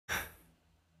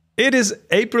It is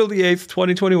April the 8th,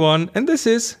 2021, and this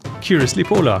is Curiously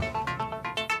Polar.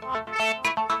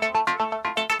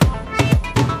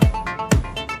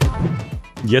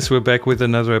 Yes, we're back with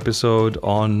another episode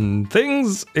on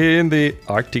things in the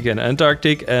Arctic and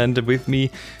Antarctic, and with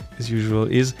me, as usual,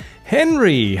 is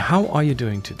Henry. How are you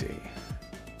doing today?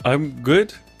 I'm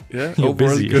good. Yeah, you're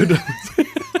overall busy. Good.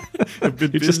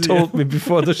 You just told me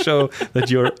before the show that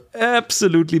you're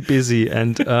absolutely busy,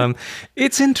 and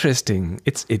it's interesting.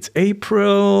 It's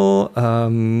April.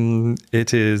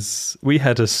 It is. We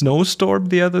had a snowstorm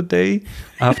the other day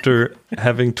after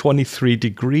having 23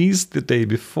 degrees the day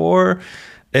before.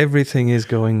 Everything is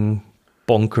going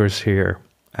bonkers here,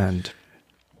 and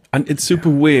it's super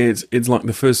weird. It's like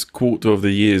the first quarter of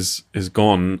the year is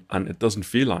gone, and it doesn't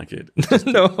feel like it.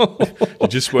 No, you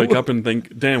just wake up and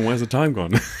think, "Damn, where's the time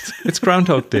gone?" It's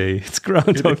Groundhog Day. It's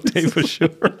Groundhog Day for sure.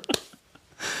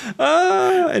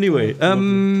 Anyway,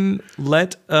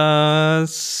 let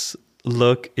us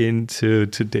look into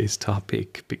today's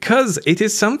topic, because it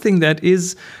is something that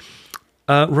is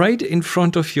right in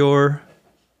front of your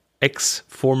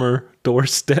former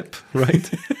doorstep, right?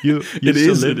 You it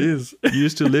is. You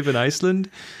used to live in Iceland,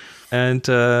 and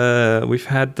we've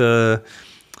had the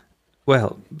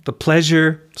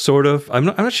pleasure, sort of. I'm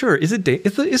not sure. Is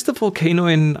the volcano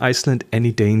in Iceland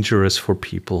any dangerous for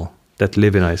people that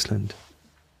live in Iceland?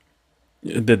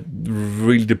 That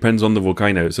really depends on the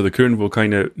volcano. So the current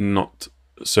volcano, not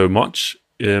so much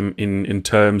in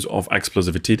terms of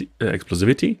explosivity.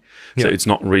 So it's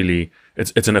not really.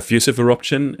 It's an effusive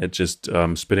eruption. It's just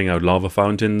spitting out lava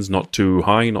fountains, not too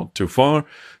high, not too far.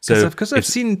 So because I've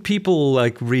seen people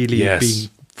like really being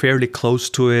fairly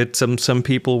close to it. Some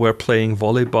people were playing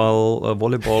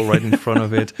volleyball right in front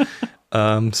of it.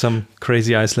 Some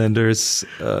crazy Icelanders.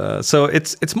 So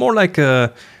it's more like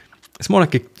a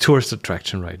tourist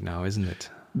attraction right now, isn't it?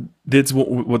 That's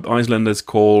what Icelanders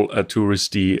call a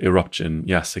touristy eruption.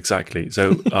 Yes, exactly.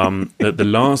 So the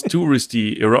last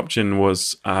touristy eruption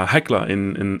was Hekla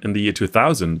in the year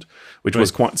 2000, which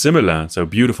was quite similar. So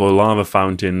beautiful lava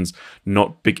fountains,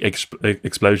 not big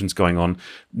explosions going on.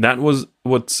 That was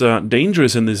what's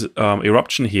dangerous in this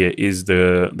eruption here is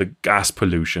the gas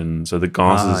pollution. So the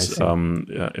gases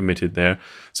emitted there.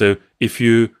 So if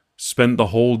you spend the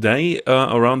whole day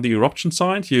around the eruption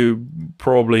site, you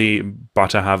probably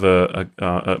better have a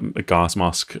gas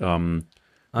mask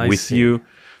with you,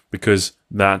 because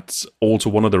that's also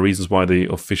one of the reasons why the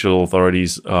official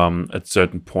authorities at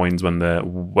certain points, when the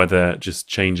weather just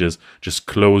changes, just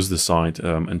close the site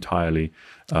entirely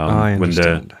when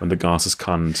the gases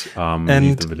can't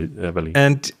leave the valley.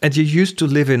 And you used to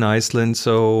live in Iceland,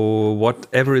 so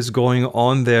whatever is going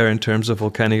on there in terms of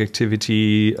volcanic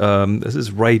activity, this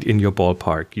is right in your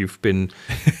ballpark. You've been,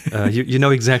 you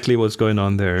know exactly what's going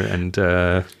on there, and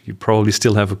you probably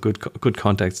still have a good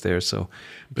contacts there. So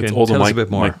you can tell us a bit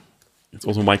more. It's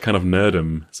also my kind of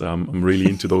nerdom, so I'm really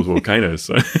into those volcanoes.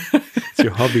 So. It's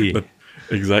your hobby.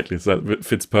 Exactly, so that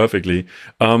fits perfectly.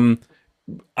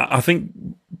 I think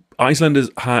Icelanders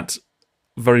had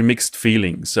very mixed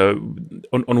feelings. So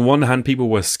on one hand, people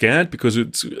were scared because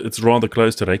it's rather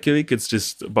close to Reykjavik. It's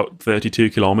just about 32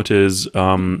 kilometers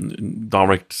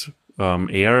direct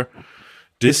air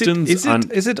distance.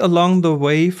 Is it along the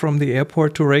way from the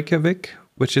airport to Reykjavik,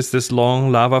 which is this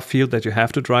long lava field that you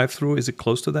have to drive through? Is it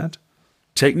close to that?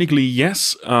 Technically,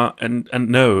 yes, and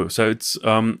no. So it's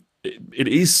it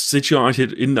is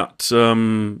situated in that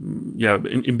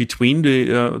in between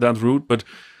that route, but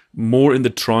more in the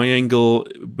triangle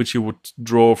which you would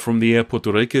draw from the airport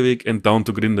to Reykjavik and down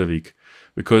to Grindavik,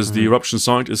 because the eruption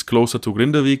site is closer to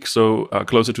Grindavik, so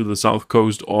closer to the south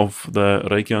coast of the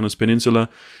Reykjanes Peninsula,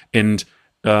 and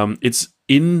it's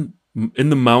in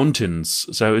the mountains.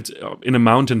 So it's in a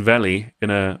mountain valley, in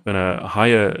a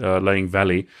higher laying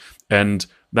valley, and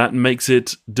that makes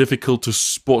it difficult to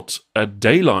spot at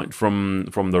daylight from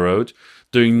the road.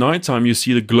 During nighttime, you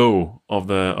see the glow of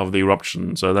the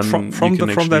eruption. So then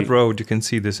from that road, you can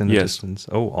see this in the distance.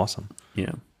 Oh, awesome!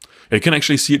 Yeah, you can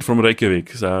actually see it from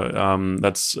Reykjavik. So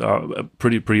that's a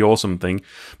pretty awesome thing.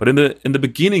 But in the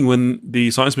beginning, when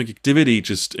the seismic activity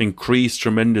just increased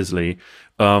tremendously,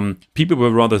 people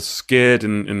were rather scared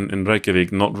in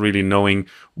Reykjavik, not really knowing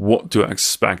what to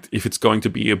expect, if it's going to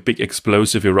be a big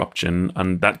explosive eruption,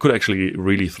 and that could actually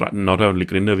really threaten not only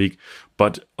Grindavik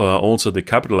but also the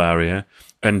capital area.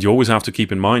 And you always have to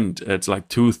keep in mind, it's like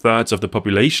 2/3 of the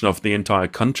population of the entire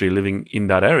country living in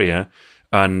that area,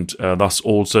 and thus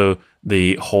also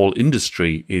the whole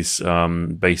industry is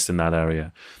based in that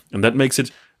area, and that makes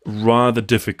it rather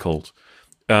difficult.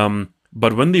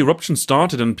 But when the eruption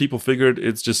started and people figured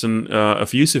it's just an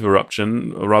effusive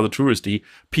eruption, rather touristy,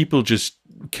 people just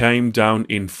came down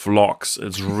in flocks.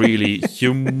 It's really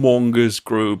humongous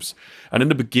groups. And in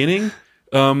the beginning,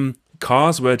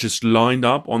 cars were just lined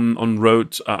up on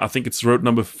road, I think it's road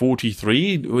number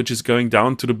 43, which is going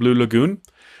down to the Blue Lagoon.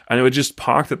 And they were just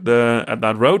parked at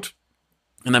that road.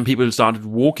 And then people started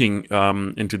walking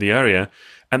into the area.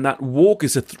 And that walk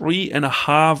is a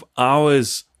 3.5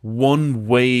 hours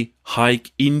one-way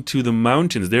hike into the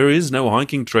mountains. There is no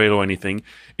hiking trail or anything.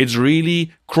 It's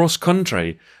really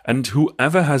cross-country. And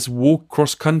whoever has walked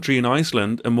cross-country in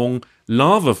Iceland among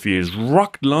lava fields,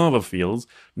 rocked lava fields,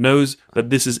 knows that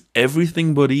this is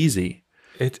everything but easy.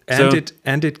 It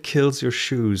kills your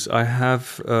shoes. I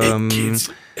have it kills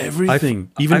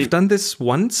everything. I've done this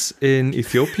once in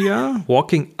Ethiopia,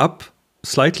 walking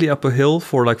slightly up a hill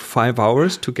for like 5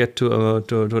 hours to get to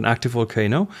an active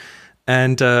volcano.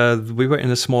 And we were in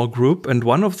a small group, and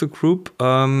one of the group,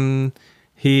 pretty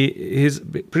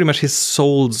much his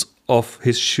soles of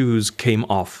his shoes came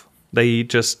off. They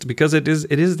just, because it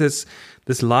is this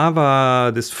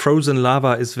lava, this frozen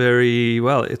lava is very,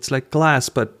 well, it's like glass,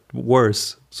 but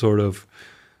worse, sort of.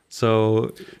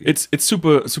 So it's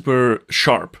super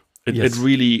sharp. Yes. It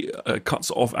really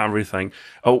cuts off everything.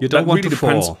 You don't want to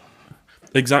fall.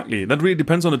 Exactly. That really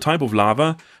depends on the type of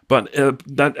lava, but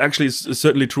that actually is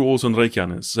certainly true also in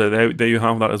Reykjanes. So there you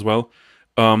have that as well.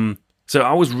 So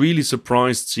I was really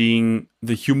surprised seeing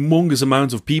the humongous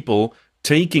amounts of people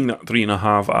taking that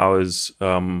 3.5 hours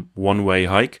one-way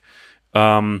hike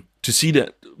to see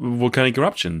that volcanic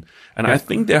eruption. And I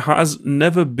think there has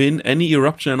never been any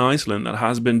eruption in Iceland that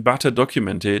has been better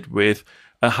documented with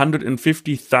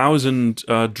 150,000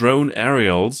 drone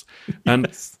aerials. And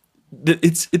Yes.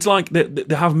 It's like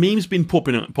there have memes been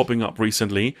popping up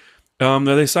recently.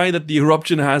 They say that the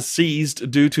eruption has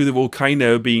ceased due to the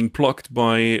volcano being plucked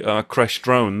by crashed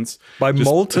drones. By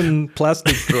molten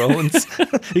plastic drones.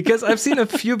 Because I've seen a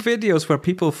few videos where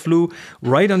people flew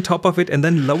right on top of it and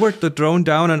then lowered the drone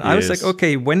down. And I was like,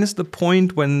 okay, when is the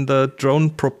point when the drone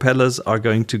propellers are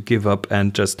going to give up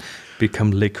and just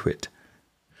become liquid?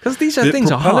 Because these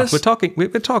things are hot. We're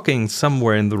talking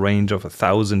somewhere in the range of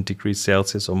 1,000 degrees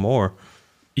Celsius or more.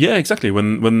 Yeah, exactly.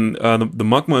 When the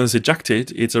magma is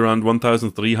ejected, it's around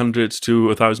 1,300 to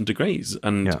 1,000 degrees,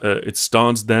 and it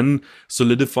starts then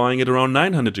solidifying at around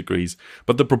 900 degrees.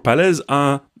 But the propellers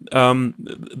are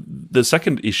the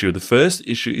second issue. The first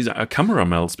issue is our camera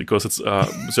melts because it's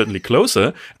certainly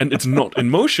closer and it's not in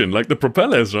motion like the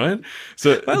propellers, right?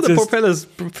 So the propellers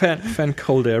fan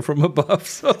cold air from above.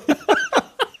 So.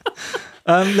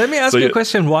 Let me ask you a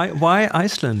question. Why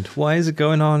Iceland? Why is it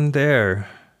going on there?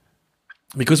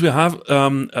 Because we have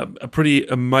a pretty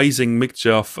amazing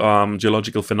mixture of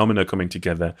geological phenomena coming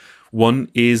together. One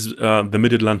is the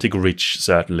Mid-Atlantic Ridge,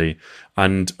 certainly.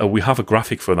 And we have a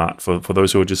graphic for that. For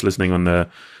those who are just listening on the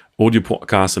audio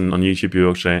podcast and on YouTube, you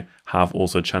actually have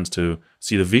also a chance to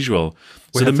see the visual.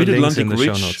 So the Mid-Atlantic Ridge.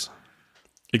 Show notes.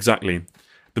 Exactly.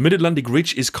 The Mid-Atlantic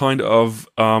Ridge is kind of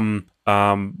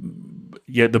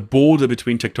the border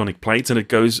between tectonic plates, and it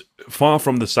goes far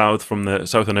from the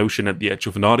Southern Ocean at the edge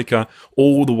of Antarctica,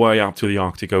 all the way up to the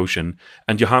Arctic Ocean.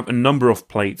 And you have a number of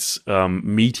plates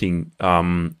meeting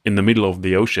in the middle of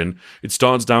the ocean. It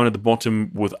starts down at the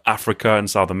bottom with Africa and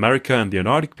South America and the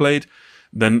Antarctic plate.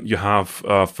 Then you have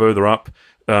further up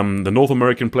the North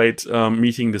American plate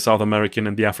meeting the South American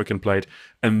and the African plate.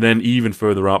 And then even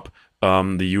further up,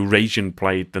 the Eurasian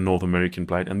plate, the North American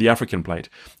plate, and the African plate.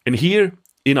 And here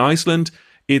in Iceland,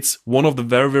 it's one of the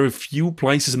very, very few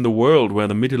places in the world where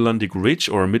the Mid-Atlantic Ridge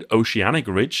or Mid-Oceanic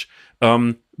Ridge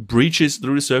breaches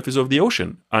the surface of the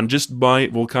ocean. And just by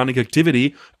volcanic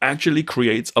activity actually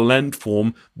creates a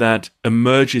landform that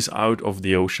emerges out of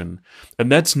the ocean.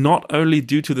 And that's not only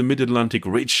due to the Mid-Atlantic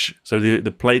Ridge. So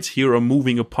the plates here are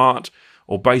moving apart,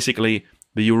 or basically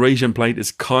the Eurasian plate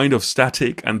is kind of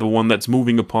static, and the one that's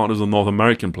moving apart is the North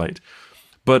American plate.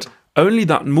 But only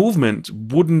that movement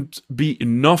wouldn't be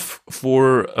enough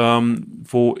for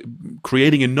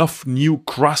creating enough new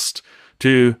crust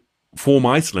to form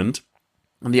Iceland.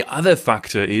 And the other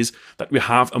factor is that we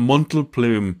have a mantle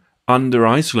plume under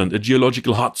Iceland, a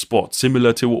geological hotspot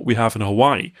similar to what we have in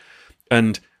Hawaii.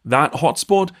 And that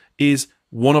hotspot is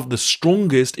one of the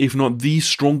strongest, if not the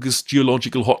strongest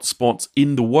geological hotspots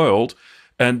in the world.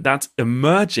 And that's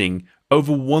emerging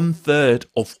over 1/3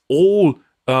 of all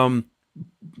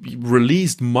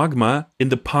released magma in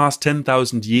the past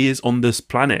 10,000 years on this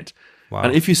planet. Wow.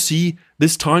 And if you see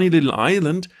this tiny little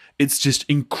island, it's just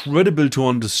incredible to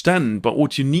understand. But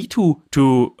what you need to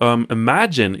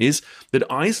imagine is that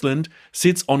Iceland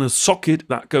sits on a socket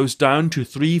that goes down to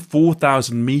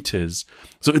 3,000–4,000 meters.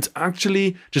 So it's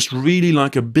actually just really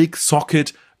like a big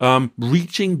socket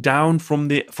reaching down from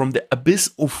the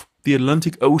abyss of the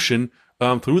Atlantic Ocean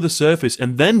through the surface,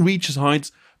 and then reaches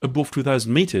heights above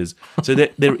 2,000 meters. So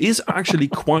there is actually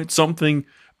quite something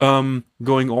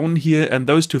going on here, and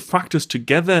those two factors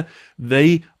together,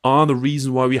 they are the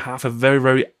reason why we have a very,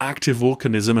 very active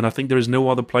volcanism. And I think there is no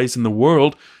other place in the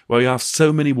world where you have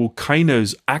so many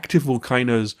volcanoes, active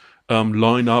volcanoes,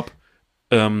 line up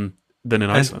than in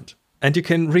Iceland. And you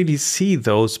can really see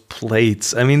those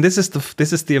plates. I mean, this is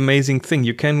the amazing thing.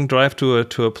 You can drive to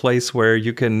a place where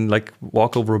you can like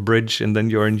walk over a bridge, and then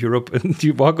you're in Europe, and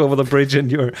you walk over the bridge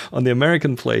and you're on the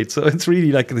American plate. So it's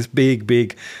really like this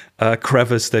big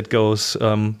crevice that goes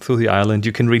through the island.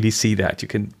 You can really see that. You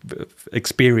can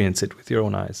experience it with your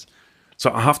own eyes.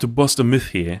 So I have to bust a myth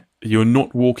here. You're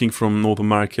not walking from North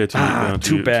America to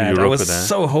too bad. to Europe. I was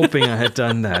so hoping I had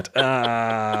done that.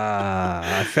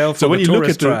 I fell for the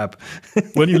tourist trap.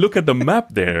 When you look at the map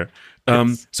there,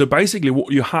 so basically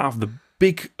what you have, the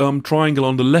big triangle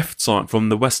on the left side from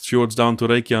the West Fjords down to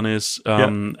Reykjanes,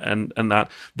 and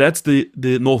that's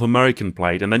the North American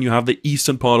plate, and then you have the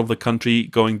eastern part of the country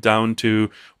going down to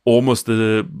almost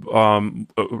the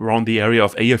around the area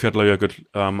of Eyjafjallajökull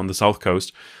on the south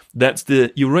coast. That's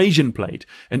the Eurasian plate,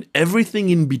 and everything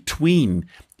in between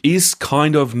is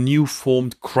kind of new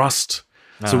formed crust.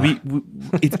 So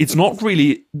it's not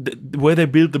really where they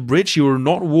built the bridge. You're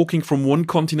not walking from one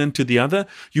continent to the other.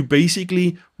 You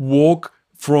basically walk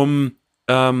from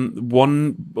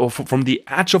from the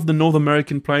edge of the North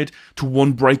American plate to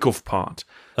one break-off part.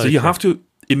 So you have to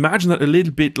imagine that a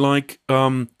little bit like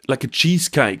a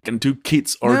cheesecake, and two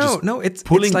kids are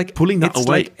pulling that away.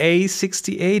 Like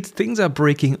A68. Things are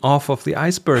breaking off of the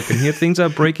iceberg, and here things are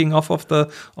breaking off of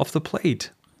the plate.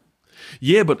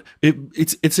 Yeah, but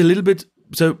it's a little bit.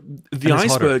 So the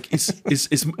iceberg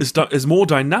is more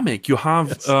dynamic. You have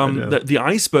the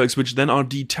icebergs, which then are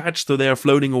detached, so they are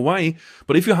floating away.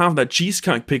 But if you have that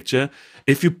cheesecake picture,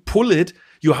 if you pull it,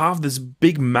 you have this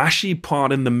big mashy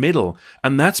part in the middle.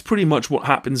 And that's pretty much what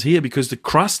happens here, because the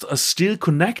crusts are still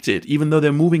connected, even though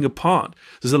they're moving apart.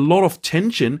 There's a lot of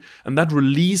tension, and that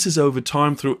releases over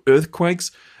time through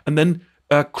earthquakes. And then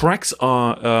cracks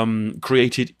are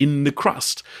created in the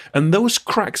crust. And those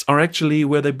cracks are actually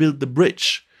where they build the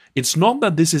bridge. It's not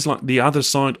that this is like the other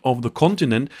side of the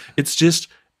continent. It's just,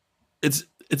 it's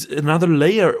another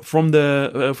layer from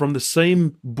the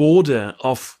same border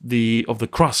of the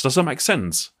crust. Does that make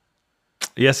sense?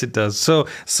 Yes, it does.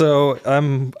 So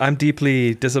I'm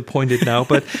deeply disappointed now.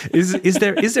 But is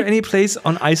there any place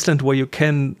on Iceland where you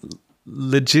can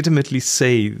legitimately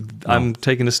say I'm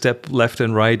taking a step left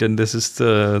and right, and this is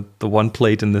the one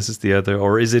plate and this is the other,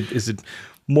 or is it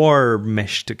more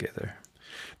meshed together?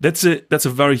 That's a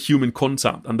very human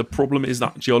concept, and the problem is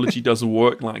that geology doesn't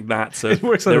work like that. So it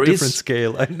works on a different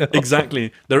scale. I know.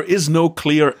 Exactly. There is no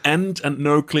clear end and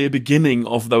no clear beginning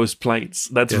of those plates.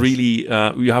 That's really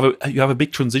you have a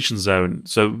big transition zone.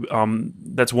 So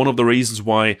that's one of the reasons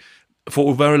why,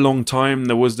 for a very long time,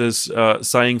 there was this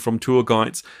saying from tour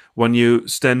guides: when you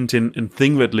stand in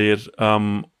Thingvellir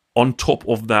on top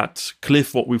of that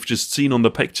cliff, what we've just seen on the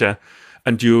picture,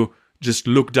 and you just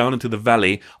look down into the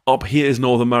valley, up here is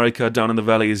North America, down in the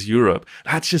valley is Europe.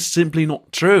 That's just simply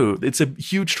not true. It's a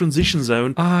huge transition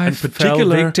zone. I fell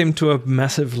victim to a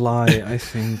massive lie, I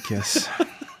think, yes.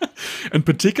 And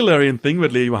particularly in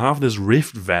Thingvellir, you have this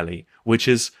rift valley, which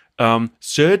is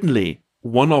certainly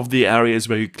one of the areas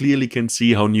where you clearly can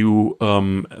see how new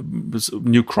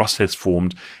crust has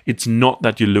formed. It's not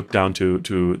that you look down to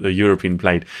the European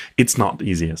plate. It's not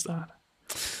easy as that.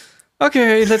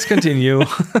 Okay, let's continue.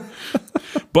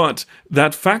 But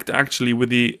that fact, actually, with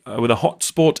the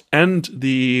hotspot and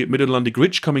the Mid-Atlantic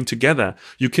Ridge coming together,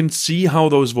 you can see how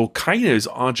those volcanoes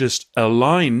are just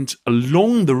aligned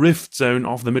along the rift zone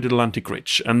of the Mid-Atlantic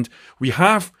Ridge. And we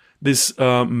have this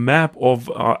map of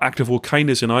active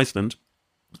volcanoes in Iceland.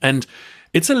 And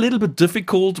it's a little bit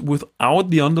difficult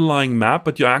without the underlying map,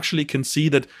 but you actually can see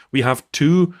that we have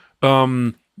two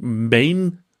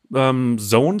main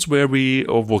zones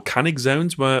or volcanic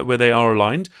zones where they are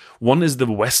aligned. One is the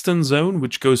western zone,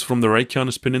 which goes from the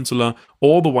Reykjanes Peninsula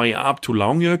all the way up to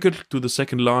Langjökull, to the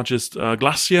second largest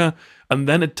glacier, and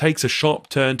then it takes a sharp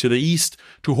turn to the east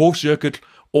to Hofsjökull,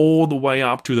 all the way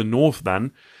up to the north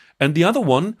then. And the other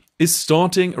one is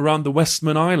starting around the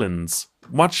Westman Islands,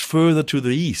 much further to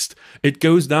the east. It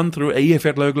goes down through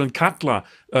Eyjafjallajökull and Katla,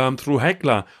 through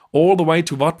Hekla, all the way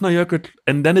to Vatnajökull,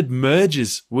 and then it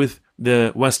merges with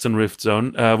the Western Rift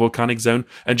Zone, volcanic zone,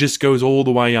 and just goes all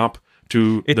the way up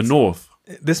to the north.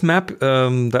 This map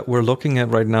that we're looking at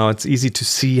right now, it's easy to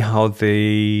see how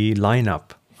they line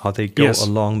up, how they go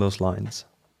along those lines.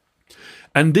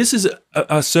 And this is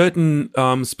a certain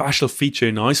special feature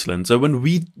in Iceland. So when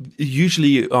we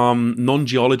usually,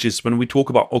 non-geologists, when we talk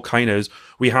about volcanoes,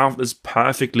 we have this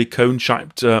perfectly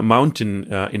cone-shaped mountain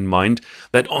in mind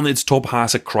that on its top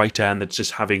has a crater and it's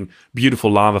just having beautiful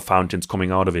lava fountains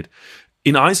coming out of it.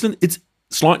 In Iceland, it's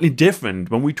slightly different.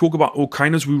 When we talk about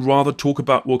volcanoes, we rather talk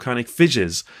about volcanic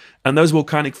fissures. And those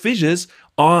volcanic fissures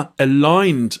are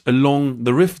aligned along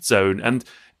the rift zone. And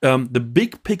the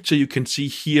big picture you can see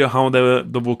here, how the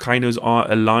volcanoes are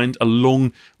aligned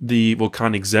along the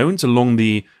volcanic zones, along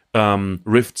the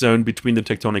rift zone between the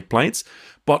tectonic plates.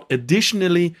 But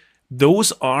additionally,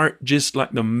 those are just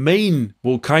like the main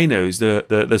volcanoes,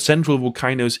 the central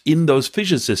volcanoes in those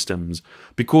fissure systems.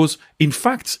 Because in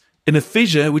fact, in a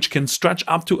fissure which can stretch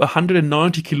up to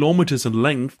 190 kilometers in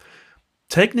length,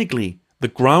 technically the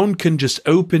ground can just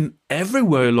open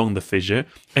everywhere along the fissure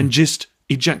and just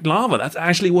eject lava. That's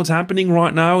actually what's happening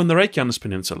right now in the Reykjanes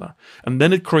Peninsula. And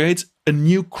then it creates a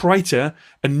new crater,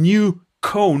 a new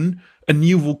cone, a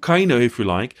new volcano, if you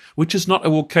like, which is not a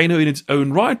volcano in its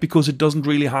own right because it doesn't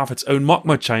really have its own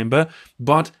magma chamber,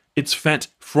 but it's fed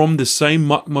from the same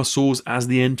magma source as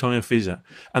the entire fissure.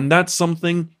 And that's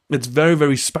something that's very,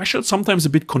 very special, sometimes a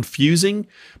bit confusing,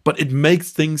 but it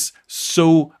makes things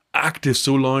so active,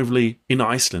 so lively in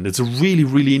Iceland. It's a really,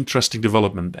 really interesting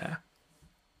development there.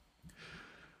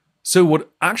 So what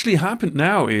actually happened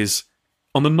now is,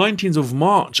 on the 19th of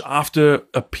March, after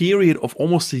a period of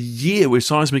almost a year where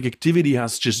seismic activity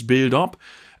has just built up,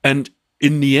 and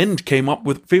in the end came up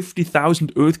with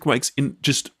 50,000 earthquakes in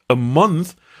just a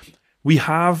month, we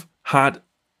have had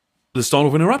the start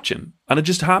of an eruption. And it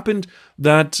just happened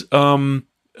that that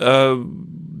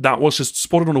was just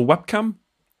spotted on a webcam,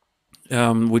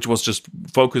 which was just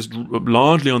focused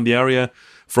largely on the area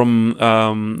from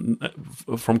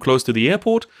close to the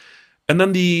airport. And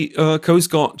then the Coast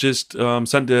Guard just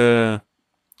sent an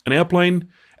airplane,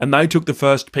 and they took the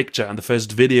first picture and the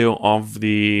first video of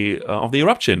the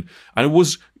eruption. And it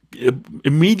was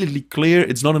immediately clear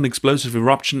it's not an explosive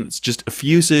eruption. It's just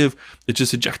effusive. It's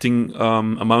just ejecting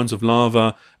amounts of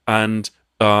lava and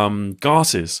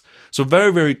gases. So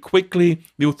very, very quickly,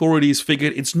 the authorities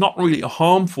figured it's not really a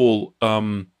harmful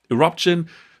eruption.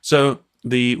 So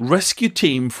the rescue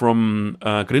team from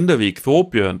Grindavik,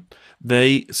 Thorbjörn,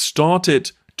 they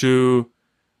started to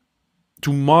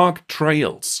mark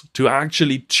trails, to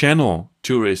actually channel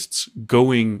tourists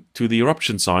going to the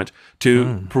eruption site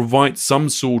to provide some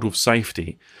sort of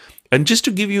safety. And just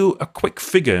to give you a quick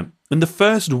figure, in the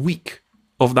first week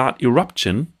of that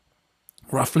eruption,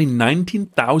 roughly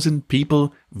 19,000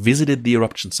 people visited the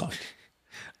eruption site.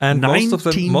 And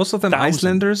most of them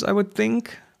Icelanders, I would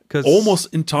think.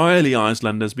 Almost entirely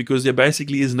Icelanders, because there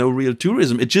basically is no real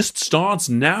tourism. It just starts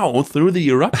now through the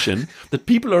eruption that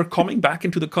people are coming back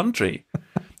into the country,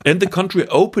 and the country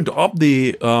opened up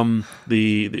the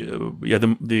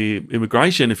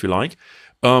immigration, if you like,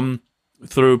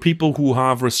 through people who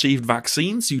have received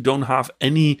vaccines. You don't have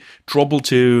any trouble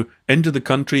to enter the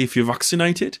country if you're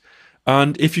vaccinated,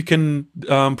 and if you can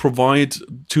provide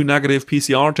 2 negative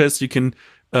PCR tests, you can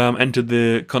enter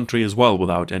the country as well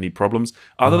without any problems.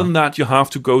 Other than that, you have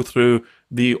to go through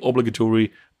the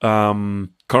obligatory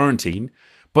quarantine.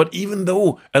 But even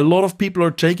though a lot of people are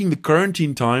taking the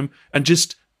quarantine time and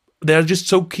they're just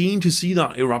so keen to see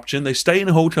that eruption, they stay in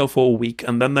a hotel for a week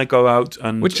and then they go out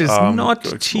and which is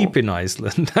not cheap in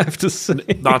Iceland, I have to say.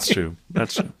 That's true.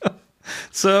 That's true.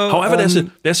 So, however,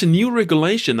 there's a new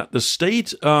regulation that the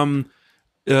state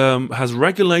has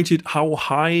regulated how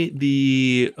high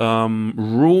the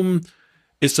room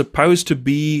is supposed to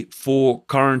be for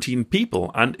quarantine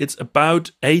people, and it's about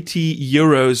 80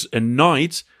 euros a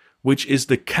night, which is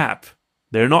the cap.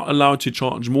 They're not allowed to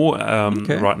charge more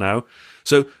right now.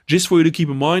 So just for you to keep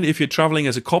in mind, if you're traveling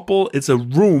as a couple, it's a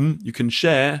room you can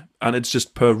share, and it's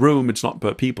just per room, it's not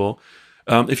per people.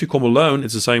 If you come alone,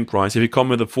 it's the same price. If you come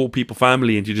with a 4-people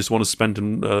family and you just want to spend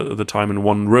the time in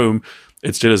one room,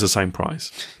 it still is the same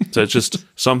price. So it's just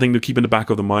something to keep in the back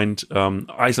of the mind.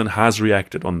 Iceland has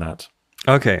reacted on that.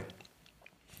 Okay.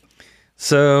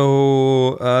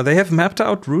 So they have mapped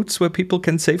out routes where people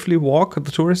can safely walk,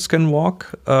 the tourists can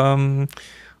walk.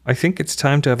 I think it's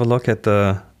time to have a look at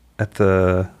the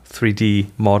 3D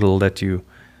model that you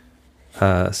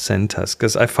sent us,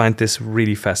 because I find this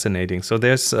really fascinating. So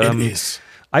there's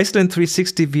Iceland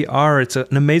 360 VR. It's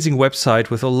an amazing website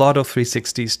with a lot of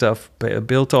 360 stuff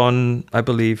built on, I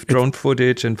believe, drone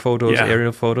footage and photos,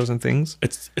 aerial photos and things.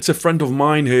 It's a friend of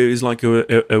mine who is like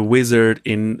a wizard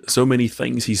in so many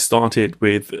things. He started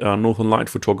with Northern Light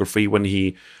photography when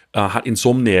he had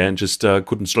insomnia and just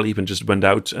couldn't sleep and just went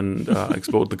out and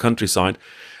explored the countryside.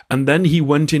 And then he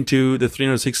went into the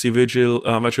 360 virtual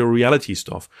reality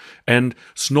stuff. And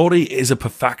Snorri is a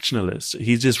perfectionist.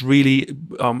 He's just really,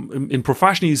 in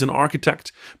profession, he's an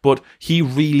architect, but he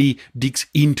really digs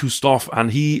into stuff.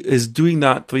 And he is doing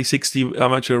that 360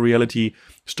 virtual reality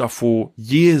stuff for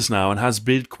years now and has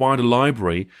built quite a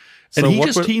library. And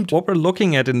so what we're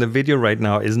looking at in the video right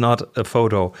now is not a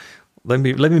photo. Let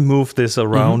me move this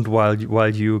around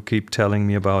while you keep telling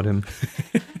me about him.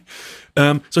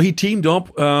 So he teamed up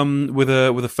with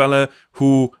a fella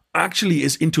who actually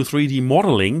is into 3D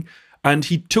modeling, and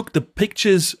he took the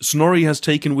pictures Snorri has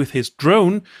taken with his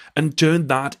drone and turned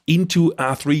that into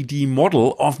a 3D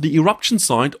model of the eruption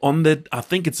site on I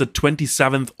think it's the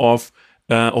 27th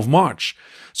of March.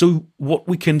 So what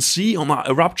we can see on that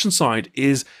eruption site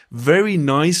is very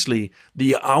nicely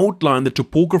the outline, the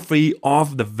topography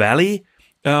of the valley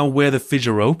where the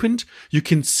fissure opened. You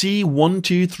can see 1,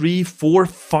 2, 3, 4,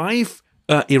 5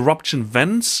 eruption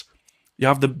vents. You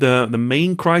have the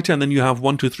main crater, and then you have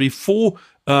 1, 2, 3, 4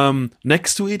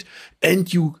 next to it,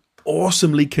 and you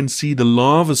awesomely can see the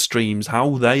lava streams,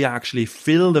 how they actually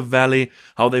fill the valley,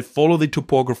 how they follow the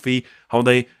topography, how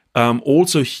they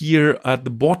also here at the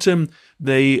bottom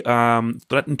they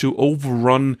threaten to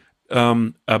overrun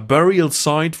a burial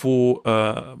site for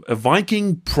a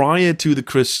Viking prior to the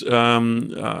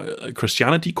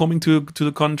Christianity coming to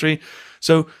the country.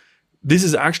 So this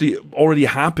has actually already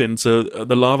happened. So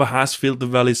the lava has filled the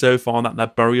valley so far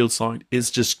that burial site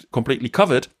is just completely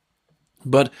covered.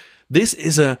 But this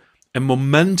is a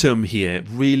momentum here,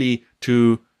 really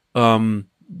to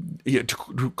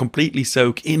completely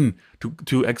soak in,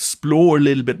 to explore a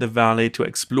little bit the valley, to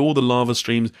explore the lava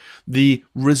streams. The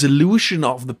resolution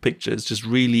of the picture is just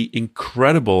really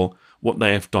incredible what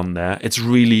they have done there. It's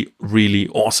really, really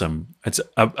awesome. It's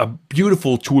a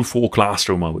beautiful tool for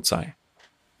classroom, I would say.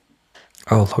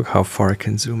 Oh, look how far I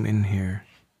can zoom in here.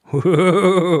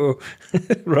 Whoa.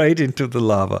 Right into the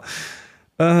lava.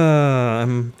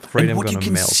 I'm afraid I'm going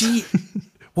to melt.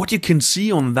 What you can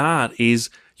see on that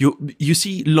is you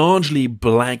see largely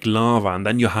black lava, and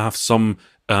then you have some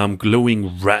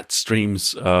glowing red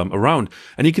streams around.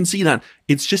 And you can see that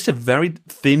it's just a very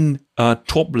thin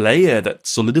top layer that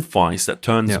solidifies, that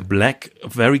turns black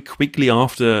very quickly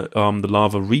after the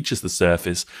lava reaches the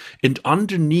surface. And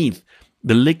underneath,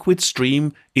 the liquid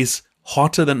stream is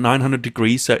hotter than 900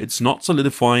 degrees, so it's not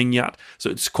solidifying yet.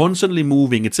 So it's constantly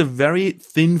moving. It's a very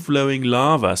thin flowing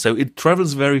lava, so it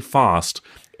travels very fast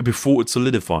before it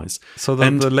solidifies. So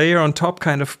the layer on top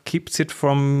kind of keeps it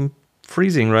from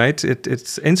freezing, right? It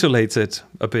insulates it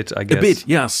a bit, I guess. A bit,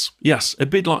 yes, a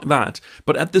bit like that.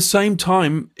 But at the same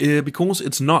time, because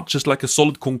it's not just like a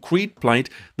solid concrete plate,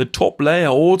 the top layer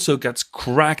also gets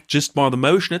cracked just by the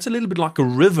motion. It's a little bit like a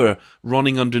river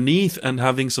running underneath and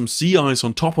having some sea ice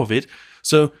on top of it.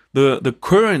 So the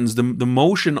currents, the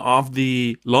motion of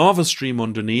the lava stream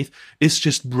underneath is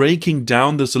just breaking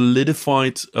down the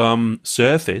solidified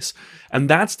surface. And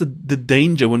that's the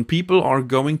danger when people are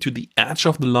going to the edge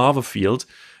of the lava field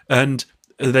and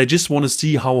they just want to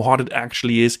see how hot it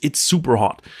actually is. It's super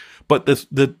hot. But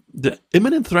the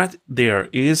imminent threat there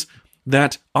is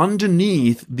that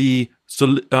underneath the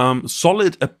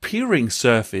solid appearing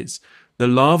surface, the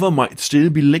lava might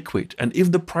still be liquid, and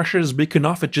if the pressure is big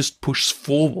enough, it just pushes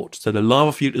forward. So the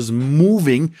lava field is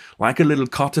moving like a little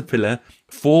caterpillar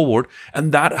forward,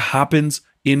 and that happens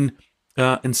in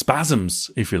spasms,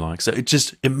 if you like. So it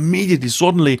just immediately,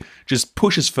 suddenly, just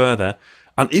pushes further.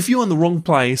 And if you're in the wrong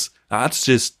place, that's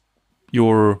just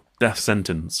your death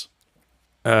sentence.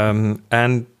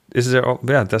 And is there?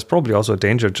 Yeah, there's probably also a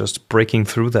danger just breaking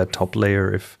through that top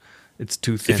layer if it's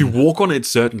too thin. If you walk on it,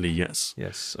 certainly, yes.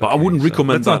 Yes. Okay, but I wouldn't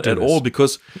recommend that at all,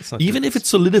 because even if it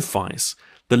solidifies,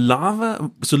 the lava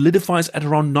solidifies at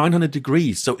around 900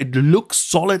 degrees. So it looks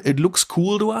solid, it looks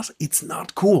cool to us. It's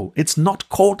not cool. It's not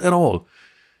cold at all.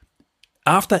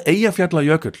 After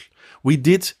Eyjafjallajökull, we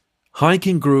did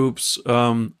hiking groups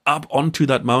up onto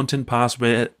that mountain pass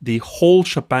where the whole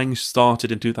shebang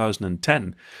started in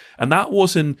 2010. And that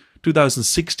was in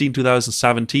 2016,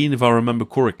 2017, if I remember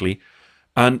correctly.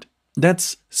 And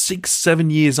that's 6-7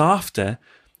 years after,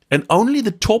 and only the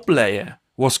top layer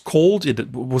was cold.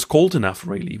 It was cold enough,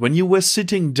 really. When you were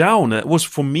sitting down, it was,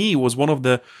 for me, was one of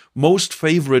the most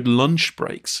favorite lunch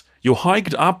breaks. You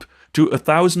hiked up to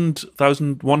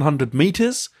 1,100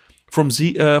 meters from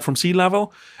sea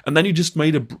level, and then you just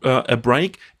made a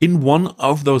break in one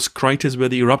of those craters where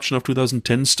the eruption of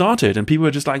 2010 started. And people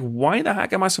were just like, "Why the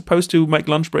heck am I supposed to make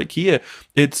lunch break here?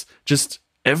 It's just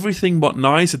everything but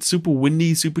nice. It's super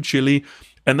windy, super chilly."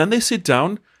 And then they sit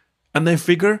down and they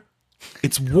figure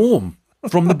it's warm.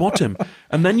 from the bottom.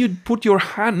 And then you put your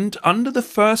hand under the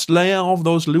first layer of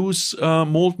those loose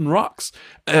molten rocks,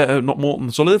 not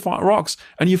molten, solidified rocks,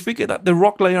 and you figure that the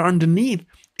rock layer underneath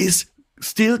is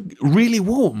still really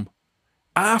warm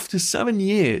after 7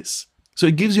 years. So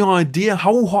it gives you an idea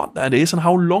how hot that is and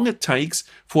how long it takes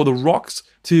for the rocks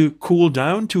to cool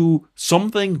down to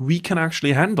something we can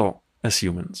actually handle as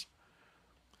humans.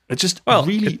 It's just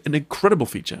really an incredible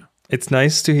feature. It's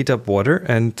nice to heat up water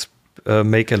and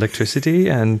make electricity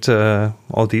and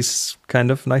all these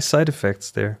kind of nice side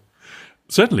effects there.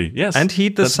 Certainly, yes. And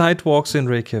heat the sidewalks in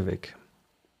Reykjavik.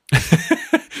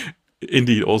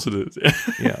 Indeed, also does.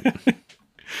 Yeah.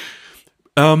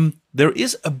 There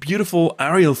is a beautiful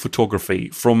aerial photography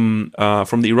from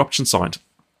the eruption site,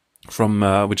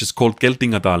 which is called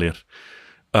Geldingadalir.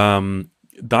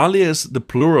 Dalir is the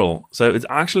plural, so it's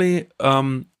actually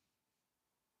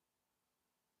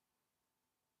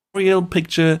aerial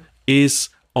picture is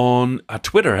on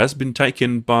Twitter, has been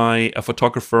taken by a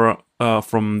photographer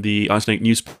from the Icelandic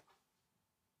news.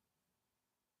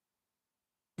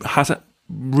 Has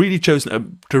really chosen a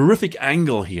terrific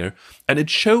angle here, and it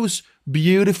shows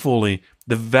beautifully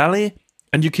the valley,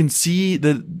 and you can see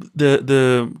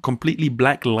the completely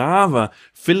black lava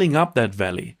filling up that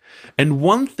valley. And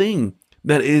one thing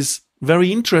that is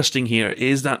very interesting here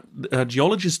is that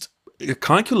geologists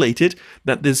calculated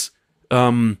that this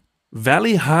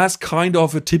valley has kind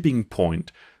of a tipping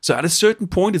point. So at a certain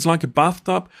point, it's like a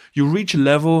bathtub, you reach a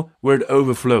level where it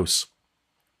overflows.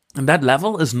 And that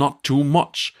level is not too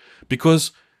much,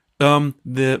 because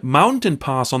the mountain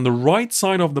pass on the right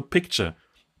side of the picture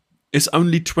is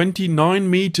only 29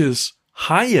 meters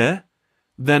higher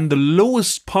than the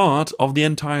lowest part of the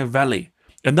entire valley.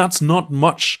 And that's not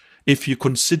much if you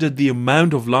consider the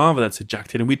amount of lava that's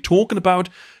ejected. And we're talking about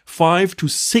 5 to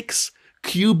 6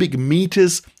 cubic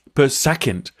meters per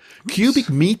second. Cubic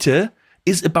meter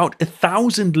is about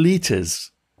 1,000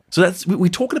 liters. So we're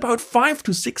talking about 5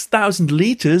 to 6,000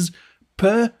 liters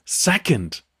per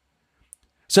second.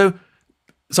 So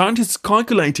scientists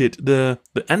calculated the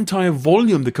entire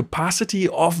volume, the capacity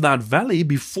of that valley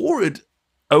before it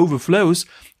overflows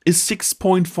is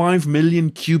 6.5 million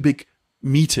cubic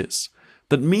meters.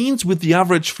 That means with the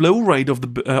average flow rate of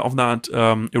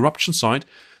that eruption site,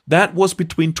 that was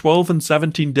between 12 and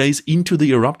 17 days into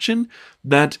the eruption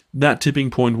that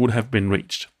tipping point would have been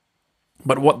reached.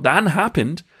 But what then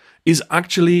happened is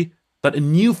actually that a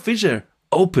new fissure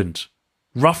opened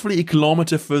roughly a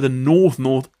kilometer further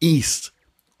northeast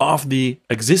of the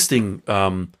existing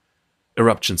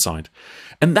eruption site.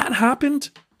 And that happened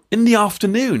in the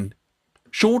afternoon.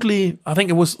 Shortly, I think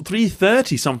it was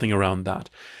 3:30, something around that.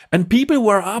 And people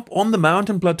were up on the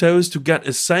mountain plateaus to get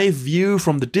a safe view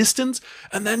from the distance,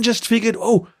 and then just figured,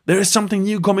 oh, there is something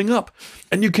new coming up.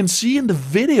 And you can see in the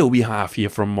video we have here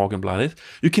from Morgenbladet,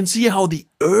 you can see how the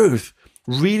earth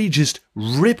really just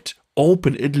ripped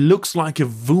open. It looks like a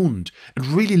wound. It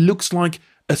really looks like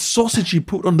a sausage you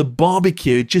put on the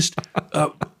barbecue. It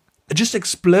just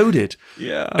exploded.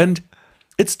 Yeah. And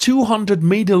it's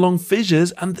 200-meter long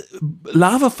fissures, and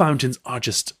lava fountains are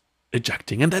just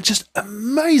ejecting, and that's just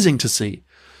amazing to see.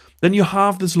 Then you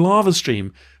have this lava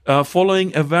stream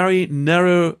following a very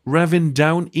narrow ravine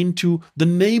down into the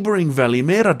neighboring valley,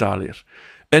 Meradalir.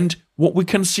 And what we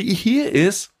can see here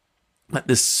is that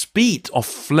the speed of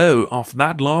flow of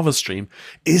that lava stream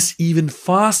is even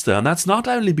faster. And that's not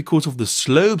only because of the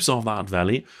slopes of that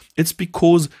valley, it's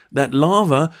because that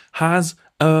lava has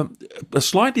a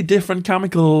slightly different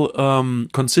chemical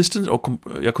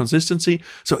consistency,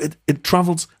 so it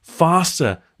travels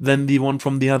faster than the one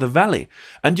from the other valley.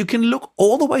 And you can look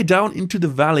all the way down into the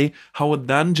valley, how it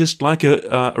then just like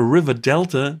a river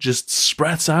delta just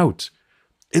spreads out.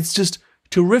 It's just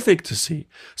terrific to see.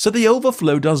 So the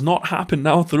overflow does not happen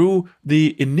now through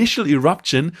the initial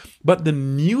eruption, but the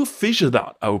new fissure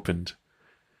that opened.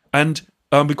 And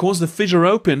because the fissure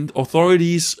opened,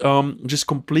 authorities just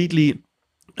completely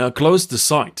closed the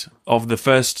site of the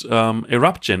first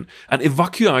eruption and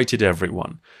evacuated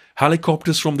everyone.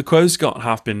 Helicopters from the Coast Guard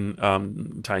have been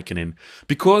taken in,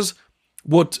 because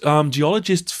what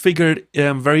geologists figured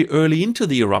very early into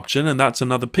the eruption, and that's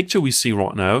another picture we see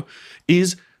right now,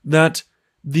 is that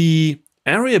the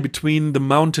area between the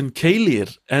mountain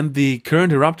Keilir and the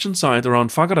current eruption site around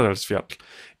Fagradalsfjall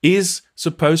is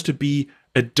supposed to be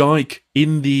a dike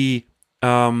in the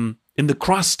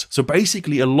crust. So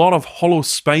basically a lot of hollow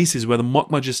spaces where the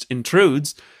magma just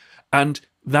intrudes, and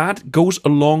that goes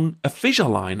along a fissure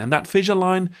line. And that fissure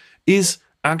line is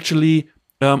actually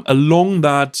along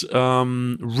that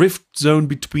rift zone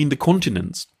between the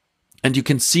continents. And you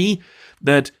can see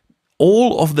that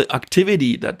all of the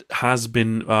activity that has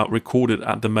been recorded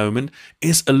at the moment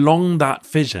is along that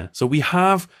fissure. So we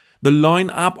have the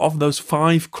line-up of those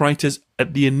 5 craters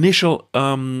at the initial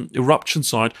eruption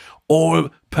site, all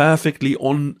perfectly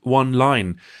on one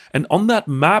line. And on that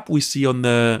map we see on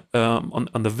the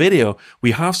video,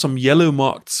 we have some yellow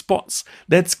marked spots.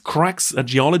 That's cracks that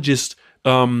geologists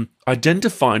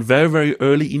identified very, very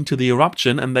early into the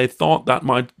eruption, and they thought that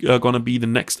might gonna be the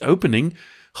next opening.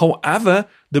 However,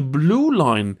 the blue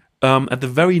line at the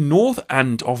very north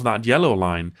end of that yellow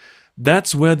line,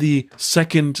 that's where the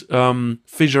second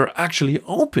fissure actually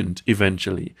opened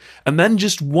eventually. And then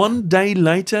just one day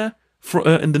later,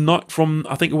 in the night from,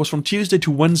 I think it was from Tuesday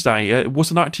to Wednesday, it was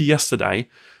the night to yesterday,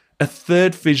 a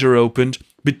third fissure opened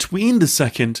between the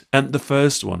second and the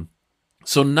first one.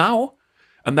 So now,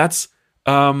 and that's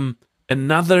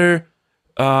another,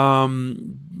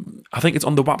 I think it's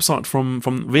on the website from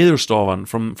Veðurstofan,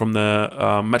 from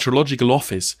the meteorological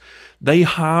office. They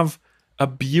have a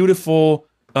beautiful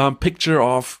picture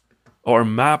of, or a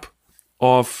map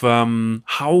of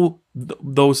how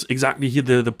those, exactly here,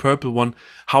 the purple one,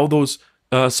 how those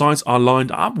sites are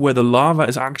lined up, where the lava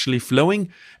is actually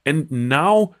flowing. And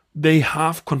now they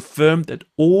have confirmed that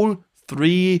all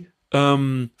 3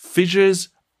 fissures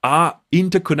are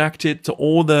interconnected. So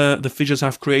all the fissures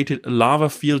have created a lava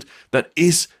field that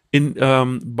is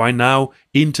by now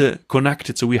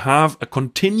interconnected. So we have a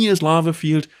continuous lava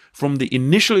field from the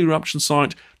initial eruption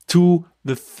site to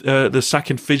the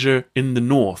second fissure in the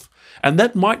north. And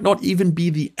that might not even be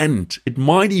the end. It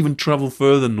might even travel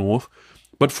further north.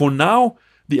 But for now,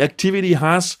 the activity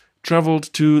has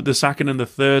traveled to the second and the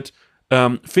third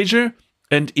fissure.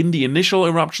 And in the initial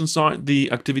eruption site,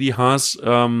 the activity has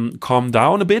calmed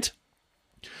down a bit.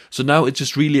 So now it's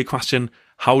just really a question,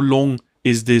 how long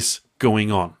is this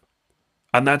going on?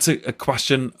 And that's a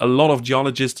question a lot of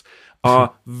geologists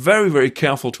are very, very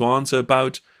careful to answer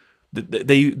about.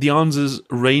 The answers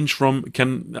range from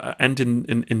can end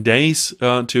in days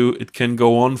to it can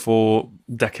go on for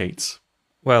decades.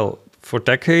 Well, for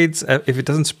decades, if it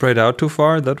doesn't spread out too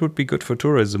far, that would be good for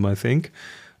tourism, I think.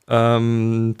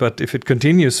 But if it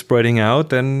continues spreading out,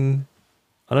 then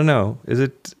I don't know.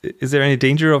 Is there any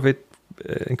danger of it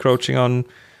encroaching on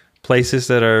places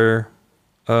that are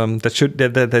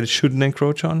that it shouldn't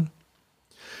encroach on?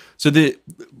 So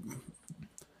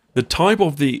the type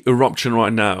of the eruption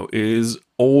right now is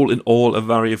all in all a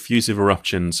very effusive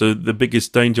eruption. So the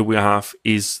biggest danger we have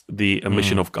is the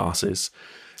emission of gases.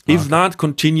 If that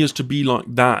continues to be like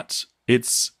that,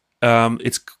 it's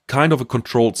kind of a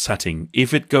controlled setting.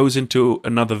 If it goes into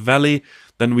another valley,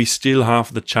 then we still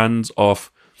have the chance of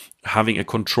having a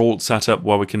controlled setup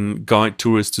where we can guide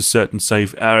tourists to certain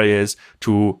safe areas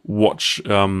to watch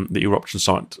the eruption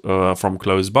site from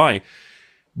close by.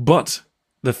 But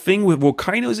the thing with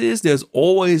volcanoes is there's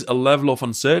always a level of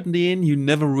uncertainty in. You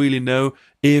never really know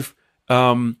if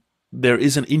there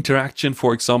is an interaction,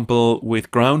 for example, with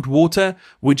groundwater,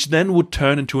 which then would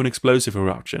turn into an explosive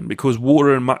eruption. Because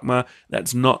water and magma,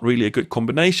 that's not really a good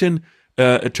combination.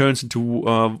 It turns into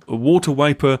a water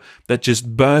vapor that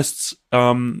just bursts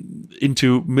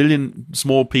into million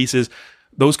small pieces.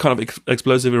 Those kind of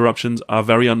explosive eruptions are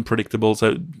very unpredictable,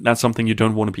 so that's something you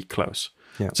don't want to be close.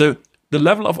 Yeah. So the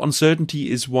level of uncertainty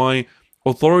is why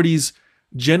authorities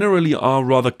generally are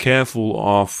rather careful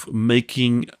of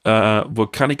making a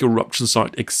volcanic eruption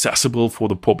site accessible for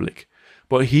the public.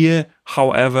 But here,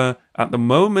 however, at the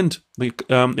moment, the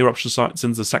eruption site,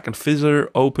 since the second fissure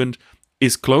opened,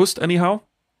 is closed anyhow.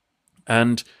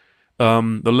 And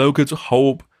the locals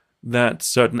hope that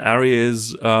certain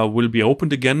areas will be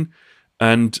opened again.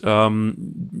 And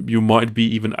you might be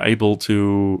even able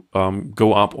to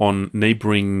go up on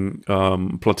neighboring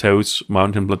plateaus,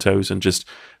 mountain plateaus, and just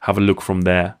have a look from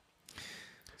there.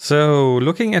 So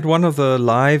looking at one of the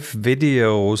live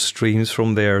video streams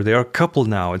from there are a couple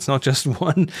now. It's not just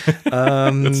one.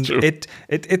 That's true.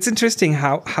 It's interesting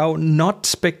how not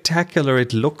spectacular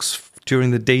it looks during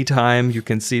the daytime. You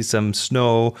can see some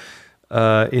snow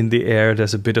in the air.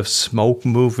 There's a bit of smoke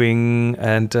moving,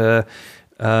 and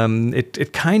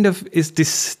it kind of is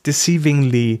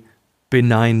deceivingly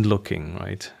benign looking,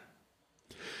 right?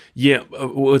 Yeah,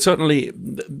 well, certainly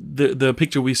the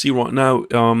picture we see right now,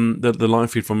 the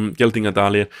live feed from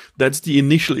Geltingadalur, that's the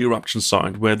initial eruption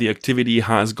site where the activity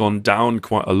has gone down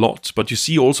quite a lot. But you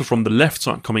see also from the left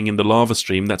side coming in the lava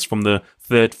stream, that's from the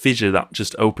third fissure that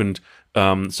just opened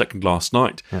second last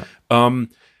night. Yeah.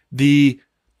 The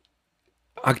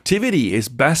activity is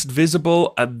best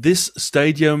visible at this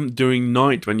stadium during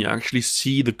night when you actually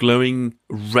see the glowing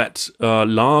red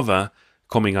lava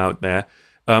coming out there.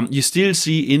 You still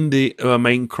see in the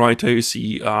main crater, you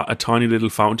see a tiny little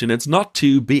fountain. It's not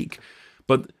too big,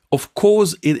 but of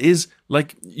course it is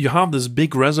like you have this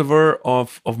big reservoir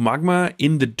of magma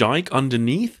in the dike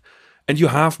underneath, and you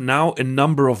have now a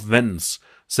number of vents.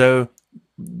 So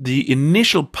the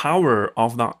initial power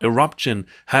of that eruption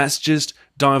has just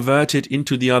diverted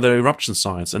into the other eruption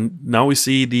sites, and now we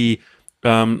see the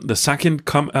second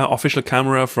official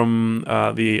camera from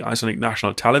the Icelandic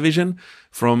National Television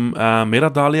from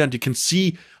Mýrdalur, and you can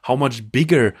see how much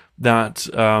bigger that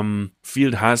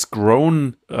field has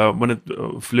grown when it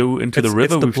flew into the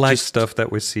river. It's the black stuff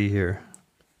that we see here.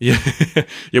 Yeah,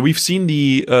 yeah, we've seen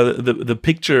the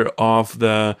picture of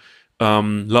the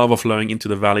lava flowing into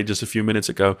the valley just a few minutes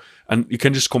ago, and you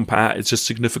can just compare. It's just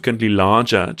significantly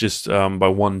larger just by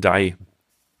one day,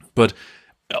 but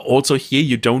also here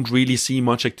you don't really see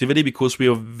much activity because we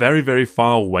are very, very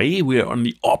far away. We are on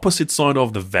the opposite side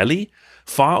of the valley,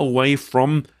 far away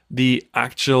from the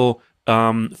actual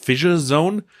fissure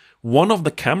zone. One of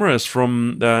the cameras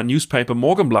from the newspaper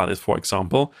Morgunblaðið, for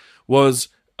example, was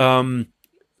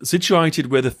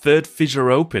situated where the third fissure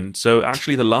opened. So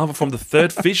actually the lava from the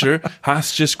third fissure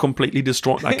has just completely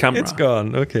destroyed that camera. It's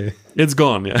gone, okay. It's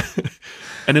gone, yeah.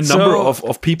 And a number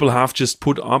of people have just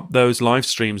put up those live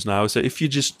streams now. So if you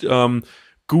just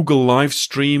Google live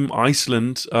stream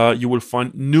Iceland, you will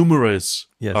find numerous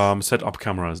set up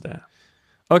cameras there.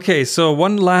 Okay, so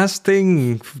one last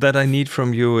thing that I need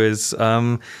from you is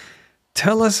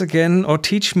tell us again or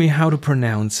teach me how to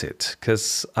pronounce it,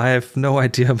 because I have no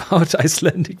idea about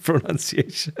Icelandic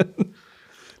pronunciation.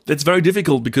 That's very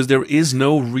difficult because there is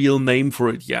no real name for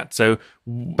it yet. So,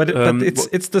 but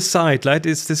it's the site, right?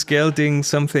 It's the Skelding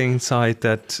something site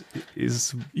that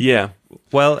is. Yeah.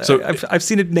 Well, so I've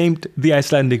seen it named the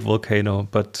Icelandic volcano,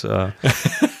 but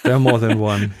there are more than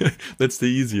one. That's the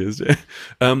easiest.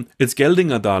 It's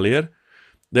Geldingadalur.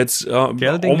 That's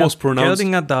almost pronounced.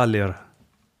 Geldingadalur.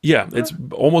 Yeah, it's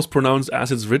almost pronounced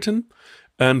as it's written,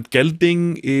 and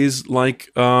Gelding is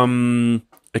like a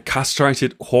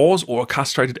castrated horse or a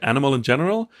castrated animal in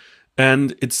general,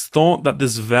 and it's thought that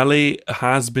this valley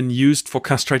has been used for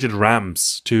castrated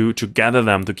rams to gather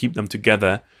them, to keep them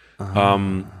together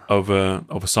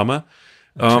over summer.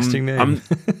 Interesting name.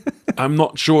 I'm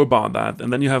not sure about that.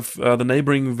 And then you have the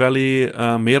neighboring valley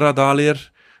Mýrdalur,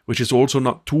 which is also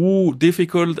not too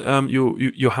difficult.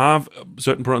 You have a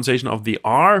certain pronunciation of the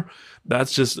R.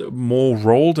 That's just more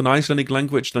rolled in Icelandic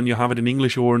language than you have it in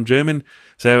English or in German.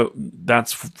 So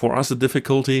that's for us a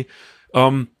difficulty.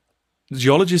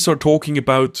 Geologists are talking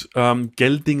about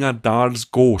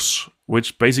Geldingadalsgos,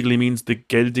 which basically means the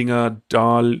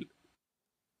Geldingadal,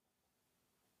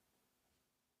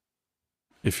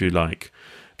 if you like.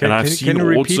 Can you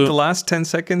repeat the last 10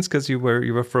 seconds? Because you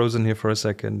were frozen here for a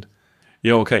second.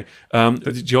 Yeah, okay.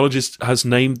 The geologist has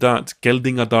named that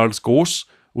Geldingadalsgos,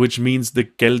 which means the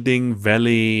Gelding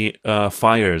Valley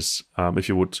fires, if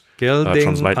you would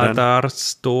translate that.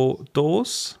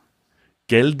 Geldingadalsgos?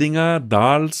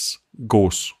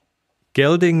 Geldingadalsgos.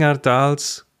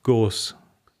 Geldingadalsgos.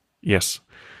 Yes.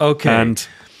 Okay.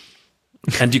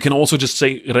 And you can also just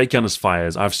say Reykjanes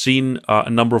fires. I've seen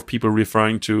a number of people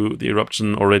referring to the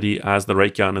eruption already as the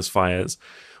Reykjanes fires,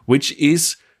 which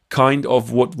is kind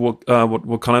of what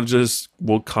volcanologists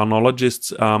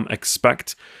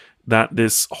expect, that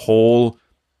this whole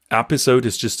episode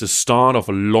is just the start of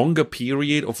a longer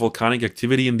period of volcanic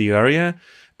activity in the area.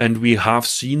 And we have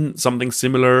seen something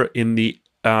similar in the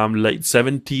late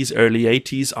 70s, early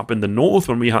 80s up in the north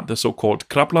when we had the so-called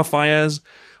Krafla fires,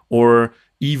 or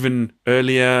even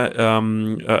earlier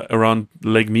around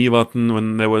Lake Mývatn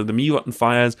when there were the Mývatn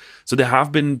fires. So there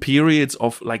have been periods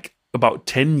of like about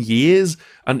 10 years,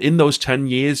 and in those 10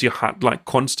 years you had like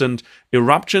constant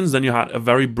eruptions, then you had a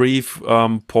very brief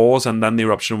pause, and then the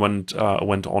eruption went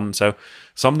on. So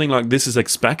something like this is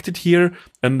expected here,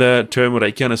 and the term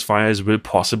Reykjanes fires will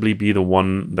possibly be the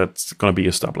one that's going to be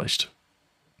established.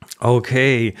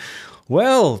 Okay,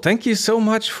 well, thank you so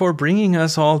much for bringing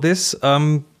us all this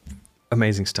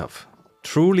amazing stuff.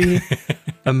 Truly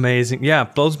amazing. Yeah,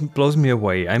 blows me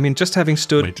away. I mean, just having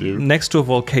stood next to a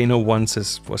volcano once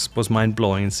was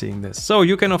mind-blowing seeing this. So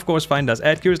you can, of course, find us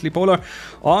at Curiously Polar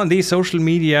on the social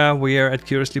media. We are at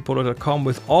curiously-polar.com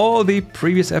with all the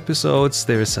previous episodes.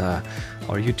 There's our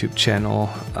YouTube channel,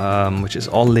 which is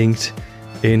all linked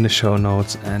in the show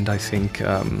notes. And I think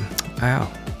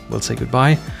we'll say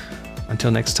goodbye. Until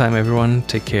next time, everyone,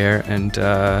 take care and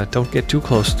don't get too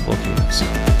close to volcanoes.